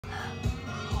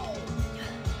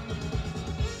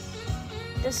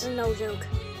This is no joke.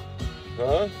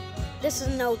 Huh? This is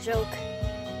no joke.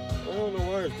 I don't know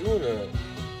why it's doing that.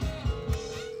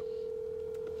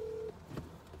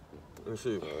 Let's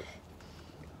see, bud.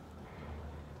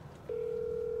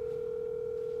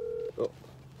 Oh.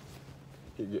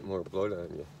 Keep getting more blood on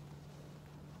you.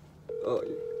 Oh,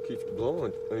 it keeps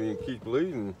blowing. I mean, it keeps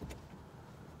bleeding.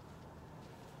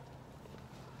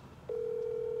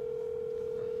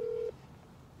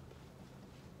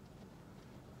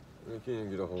 I can't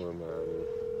even get a hold of Mommy.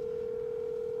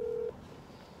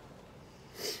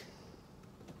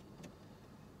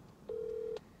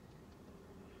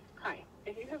 Hi,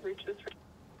 if you have reached this...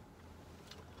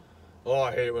 Oh,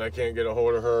 I hate it when I can't get a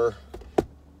hold of her.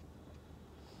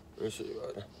 Let me see,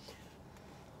 bud.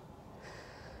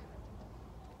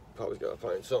 Probably gotta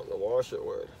find something to wash it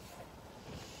with.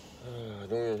 I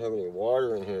don't even have any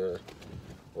water in here.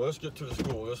 Well, let's get to the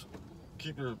school. Let's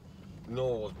keep your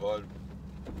nose, bud,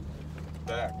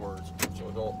 backwards,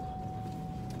 so don't.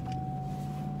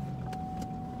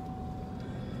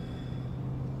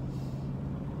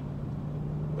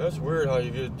 That's weird how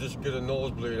you just get a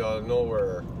nosebleed out of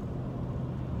nowhere.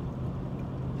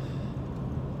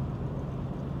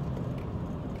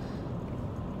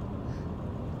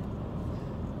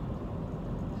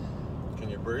 Can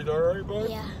you breathe all right, bud?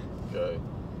 Yeah. Okay.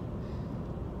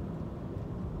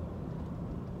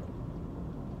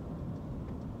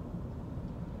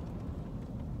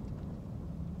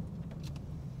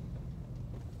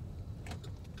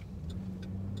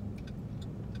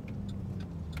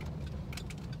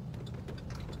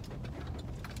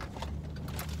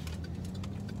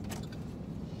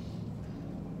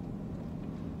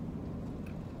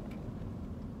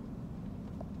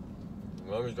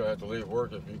 Mommy's gonna have to leave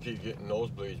work if you keep getting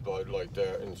nosebleeds, bud, like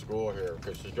that in school here,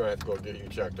 because she's gonna have to go get you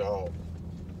checked out.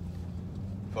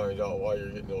 Find out why you're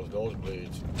getting those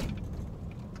nosebleeds.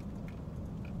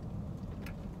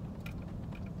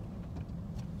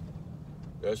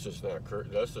 That's just not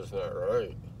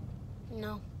right.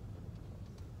 No.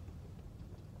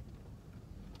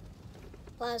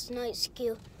 Last night,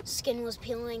 skin was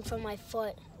peeling from my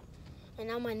foot, and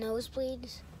now my nose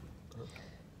bleeds.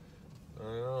 I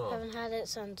know. Haven't had it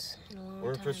since in a long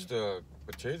What time. if it's the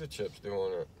potato chips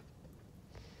doing it?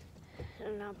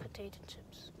 They're not potato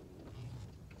chips.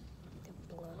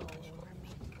 They're blood all over me.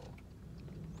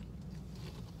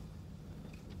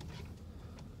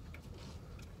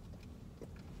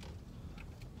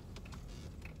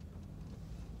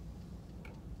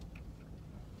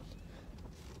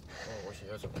 Oh, I wish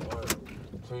you had some water to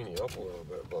clean you up a little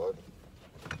bit, bud.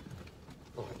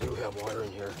 Oh, I do have water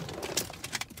in here.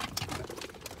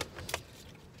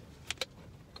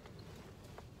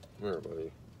 Come here,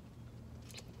 buddy.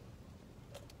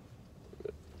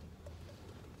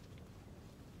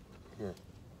 Come here.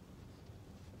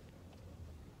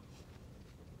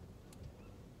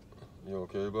 You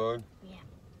okay, bud? Yeah.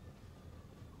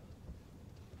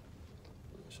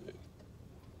 Let me see.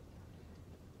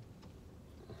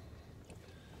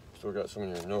 Still got some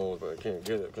in your nose, but I can't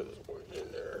get it because it's way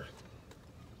in there.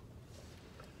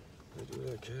 Let me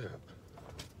do that cap.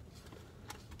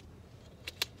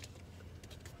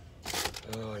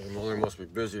 Oh, your mother must be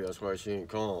busy. That's why she ain't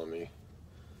calling me.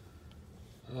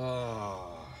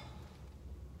 Ah.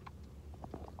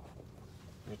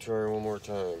 Let me try her one more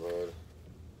time, bud.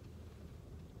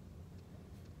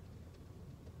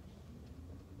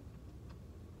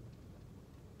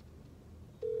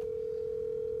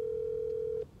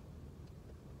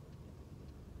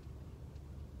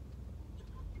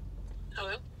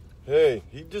 Hello? Hey,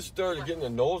 he just started getting a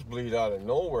nosebleed out of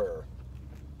nowhere.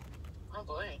 Oh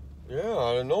boy. Yeah,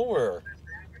 out of nowhere.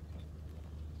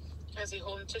 Has he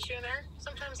holding tissue in there?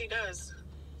 Sometimes he does.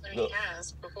 I mean, No. he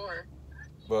has before.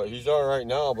 But he's all right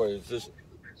now, but it's just...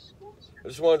 I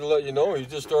just wanted to let you know he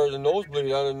just started a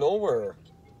nosebleed out of nowhere.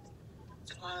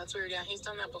 Wow, that's weird. Yeah, he's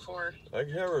done that before. I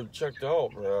can have her checked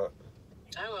out for that.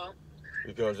 I will.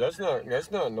 Because that's not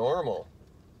normal.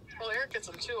 Well, Eric gets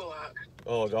them too a lot.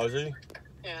 Oh, does he?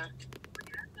 Yeah.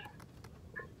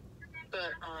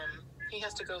 But, he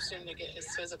has to go soon to get his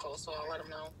physical, so I'll let him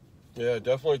know. Yeah,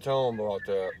 definitely tell him about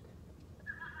that.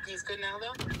 He's good now,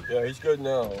 though? Yeah, he's good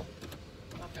now.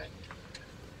 Okay.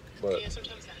 But Yeah,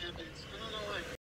 sometimes that happens.